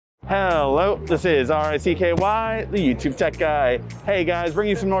Hello, this is RICKY, the YouTube Tech Guy. Hey guys, bringing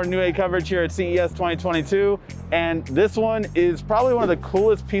you some more Newegg coverage here at CES 2022. And this one is probably one of the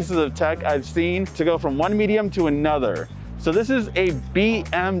coolest pieces of tech I've seen to go from one medium to another. So this is a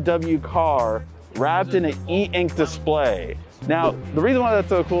BMW car wrapped in an e-ink display. Now, the reason why that's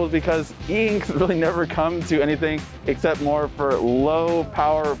so cool is because e-inks really never come to anything except more for low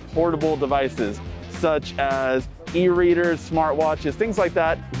power portable devices, such as e-readers, smartwatches, things like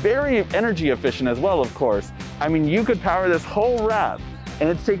that. Very energy efficient as well, of course. I mean, you could power this whole wrap and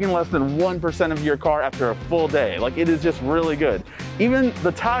it's taking less than 1% of your car after a full day. Like, it is just really good. Even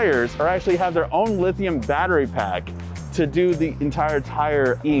the tires actually have their own lithium battery pack to do the entire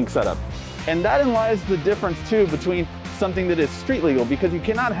tire e-ink setup. And that lies the difference too between something that is street legal, because you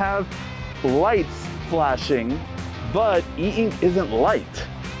cannot have lights flashing, but e-ink isn't light.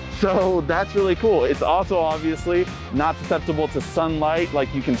 So that's really cool. It's also obviously not susceptible to sunlight.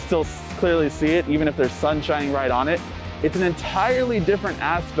 Like, you can still clearly see it even if there's sun shining right on it. It's an entirely different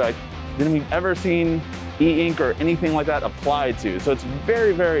aspect than we've ever seen e-ink or anything like that applied to. So it's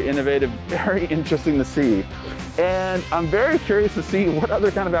very, very innovative, very interesting to see. And I'm very curious to see what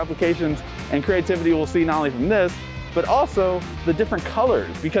other kind of applications and creativity we'll see, not only from this, but also the different colors,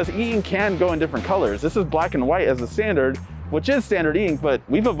 because e-ink can go in different colors. This is black and white as a standard, which is standard e-ink, but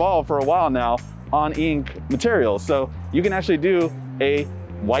we've evolved for a while now on e-ink materials. So you can actually do a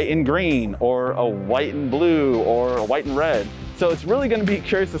white and green, or a white and blue, or a white and red. So it's really gonna be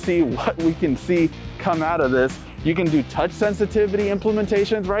curious to see what we can see come out of this. You can do touch sensitivity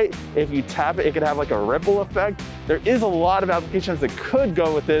implementations, right? If you tap it, it could have like a ripple effect. There is a lot of applications that could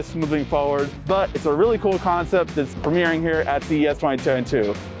go with this moving forward, but it's a really cool concept that's premiering here at CES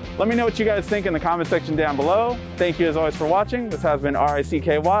 2022. Let me know what you guys think in the comment section down below. Thank you as always for watching. This has been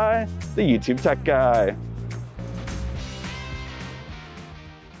RICKY, the YouTube Tech Guy.